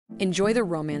Enjoy the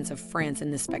romance of France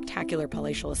in this spectacular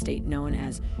palatial estate known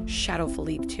as Chateau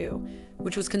Philippe II,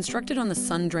 which was constructed on the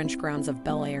sun-drenched grounds of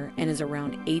Bel Air and is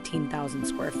around 18,000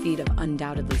 square feet of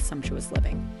undoubtedly sumptuous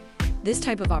living. This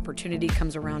type of opportunity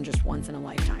comes around just once in a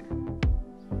lifetime.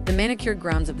 The manicured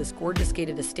grounds of this gorgeous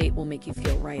gated estate will make you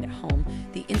feel right at home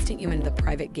the instant you enter the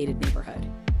private gated neighborhood.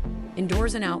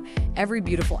 Indoors and out, every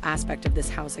beautiful aspect of this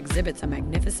house exhibits a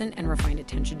magnificent and refined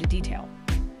attention to detail.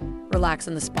 Relax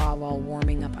in the spa while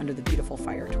warming up under the beautiful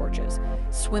fire torches.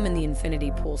 Swim in the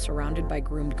infinity pool surrounded by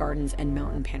groomed gardens and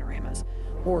mountain panoramas.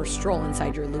 Or stroll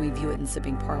inside your Louis Vuitton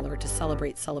sipping parlor to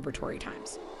celebrate celebratory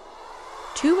times.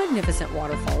 Two magnificent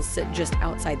waterfalls sit just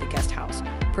outside the guest house,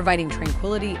 providing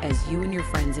tranquility as you and your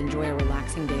friends enjoy a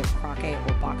relaxing day of croquet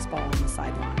or box ball on the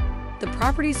side lawn. The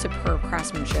property's superb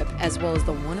craftsmanship, as well as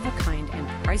the one-of-a-kind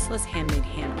and priceless handmade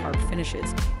hand-carved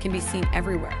finishes, can be seen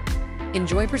everywhere.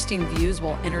 Enjoy pristine views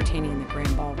while entertaining in the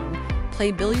grand ballroom,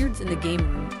 play billiards in the game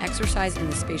room, exercise in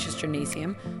the spacious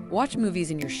gymnasium, watch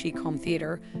movies in your chic home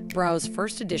theater, browse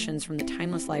first editions from the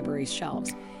timeless library's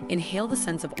shelves, inhale the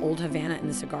scents of old Havana in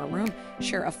the cigar room,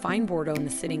 share a fine Bordeaux in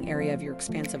the sitting area of your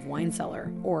expansive wine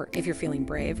cellar, or, if you're feeling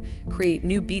brave, create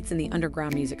new beats in the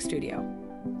underground music studio.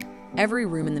 Every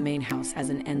room in the main house has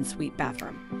an en-suite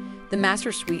bathroom. The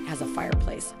master suite has a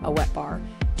fireplace, a wet bar,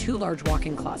 2 large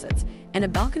walk-in closets, and a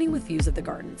balcony with views of the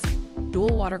gardens.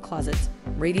 Dual water closets,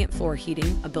 radiant floor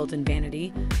heating, a built-in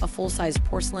vanity, a full-size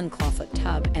porcelain clawfoot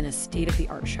tub, and a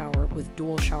state-of-the-art shower with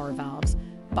dual shower valves,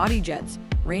 body jets,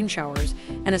 rain showers,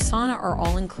 and a sauna are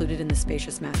all included in the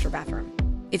spacious master bathroom.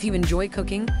 If you enjoy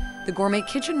cooking, the gourmet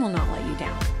kitchen will not let you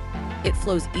down. It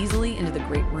flows easily into the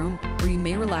great room, where you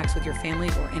may relax with your family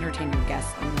or entertain your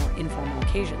guests on more informal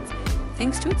occasions,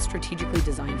 thanks to its strategically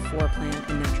designed floor plan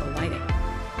and natural lighting.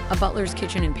 A butler's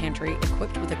kitchen and pantry,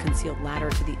 equipped with a concealed ladder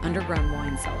to the underground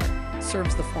wine cellar,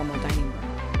 serves the formal dining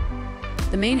room.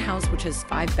 The main house, which has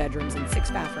 5 bedrooms and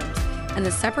 6 bathrooms, and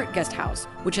the separate guest house,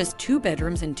 which has 2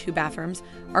 bedrooms and 2 bathrooms,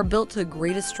 are built to the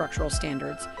greatest structural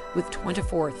standards, with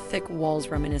 24 thick walls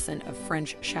reminiscent of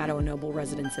French Chateau Noble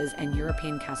residences and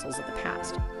European castles of the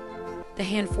past. The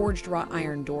hand-forged wrought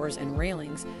iron doors and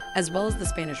railings, as well as the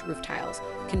Spanish roof tiles,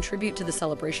 contribute to the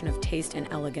celebration of taste and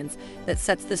elegance that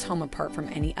sets this home apart from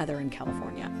any other in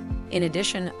California. In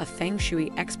addition, a feng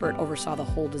shui expert oversaw the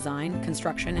whole design,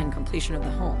 construction, and completion of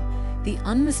the home. The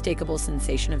unmistakable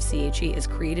sensation of CHE is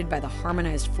created by the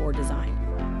harmonized floor design.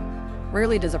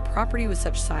 Rarely does a property with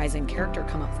such size and character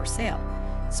come up for sale.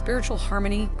 Spiritual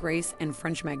harmony, grace, and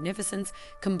French magnificence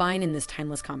combine in this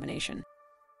timeless combination.